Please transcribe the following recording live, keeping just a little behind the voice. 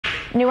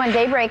New on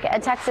Daybreak, a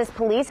Texas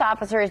police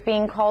officer is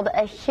being called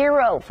a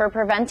hero for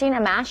preventing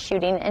a mass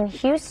shooting in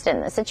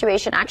Houston. The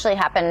situation actually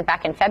happened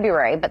back in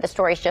February, but the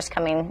story's just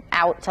coming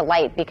out to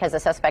light because the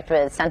suspect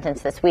was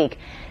sentenced this week.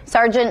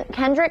 Sergeant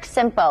Kendrick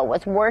Simpo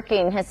was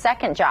working his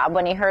second job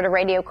when he heard a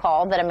radio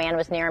call that a man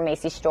was near a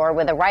Macy's store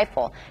with a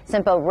rifle.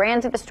 Simpo ran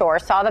to the store,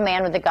 saw the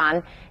man with a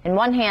gun in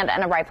one hand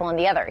and a rifle in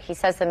the other. He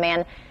says the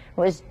man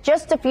was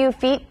just a few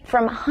feet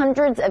from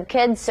hundreds of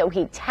kids, so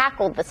he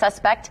tackled the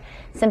suspect.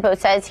 Simpo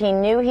says he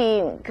knew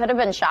he could have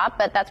been shot,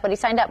 but that's what he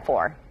signed up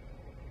for.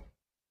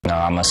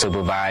 I'm a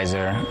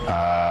supervisor.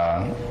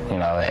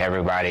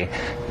 Everybody,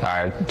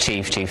 our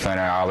chief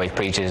hunter always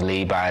preaches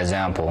lead by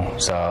example.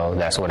 So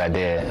that's what I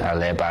did. I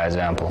led by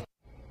example.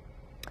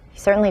 He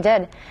certainly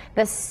did.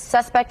 The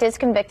suspect is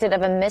convicted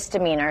of a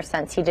misdemeanor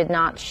since he did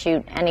not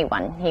shoot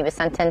anyone. He was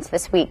sentenced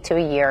this week to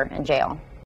a year in jail.